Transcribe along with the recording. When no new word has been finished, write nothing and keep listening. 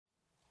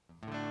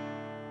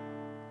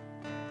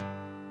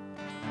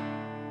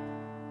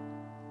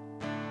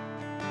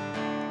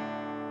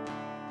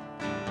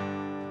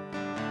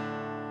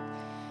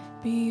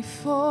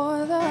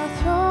Before the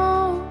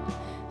throne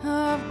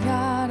of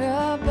God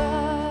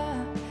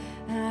above,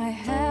 I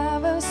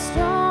have a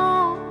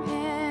strong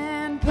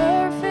and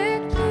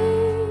perfect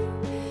plea,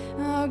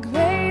 a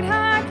great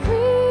high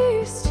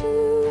priest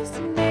whose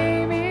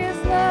name is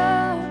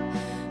love,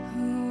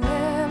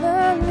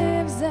 whoever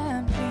lives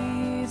and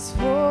pleads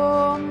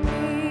for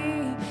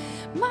me.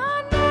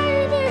 My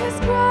name is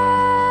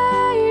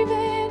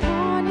graven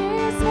on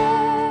his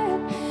head,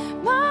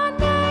 my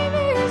name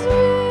is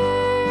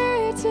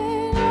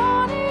written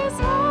on his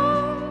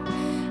heart.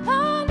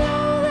 I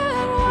know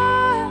that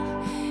while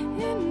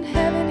in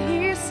heaven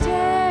he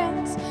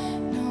stands,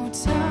 no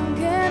tongue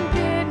can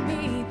bid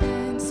me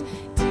thence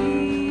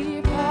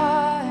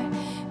depart.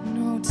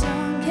 No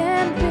tongue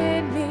can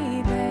bid me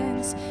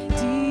thence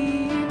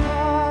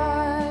depart.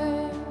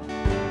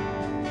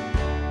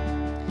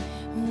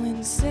 When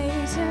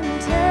Satan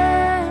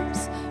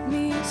tempts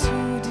me to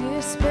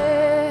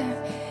despair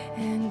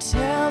and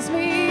tells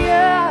me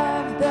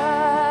of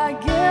the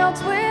guilt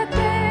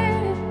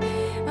within,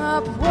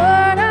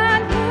 upward I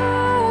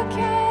look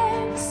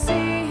and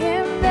see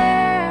him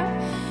there,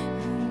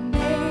 who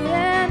made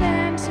an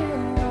end to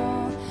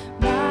all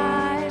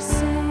my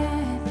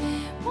sin.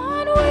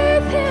 One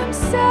with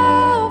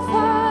himself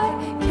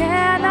I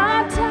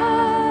cannot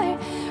die,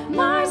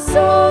 my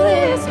soul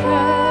is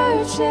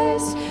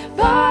purchased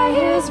by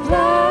his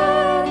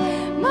blood,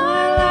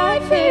 my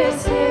life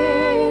is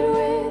hid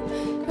with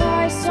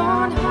Christ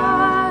on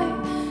high,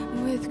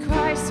 with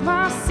Christ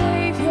my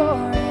Savior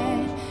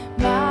and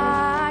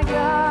my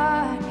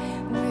God,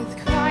 with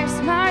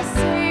Christ my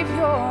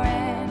Savior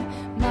and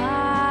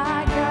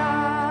my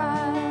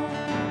God.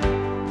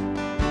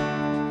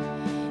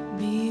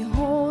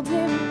 Behold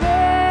him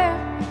there,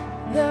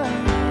 the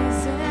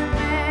risen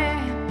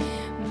man,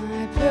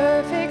 my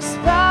perfect,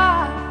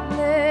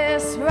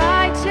 spotless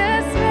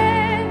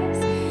righteousness,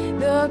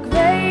 the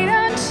great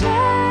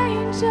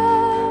unchangeable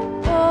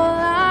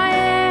I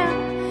am,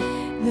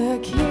 the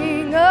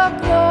King of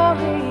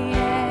glory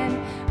and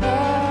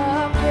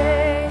of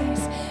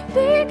grace.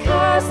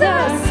 Because the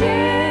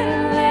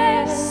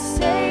sinless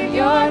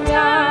Savior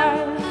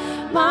died,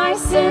 my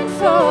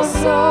sinful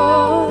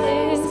soul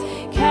is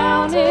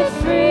counted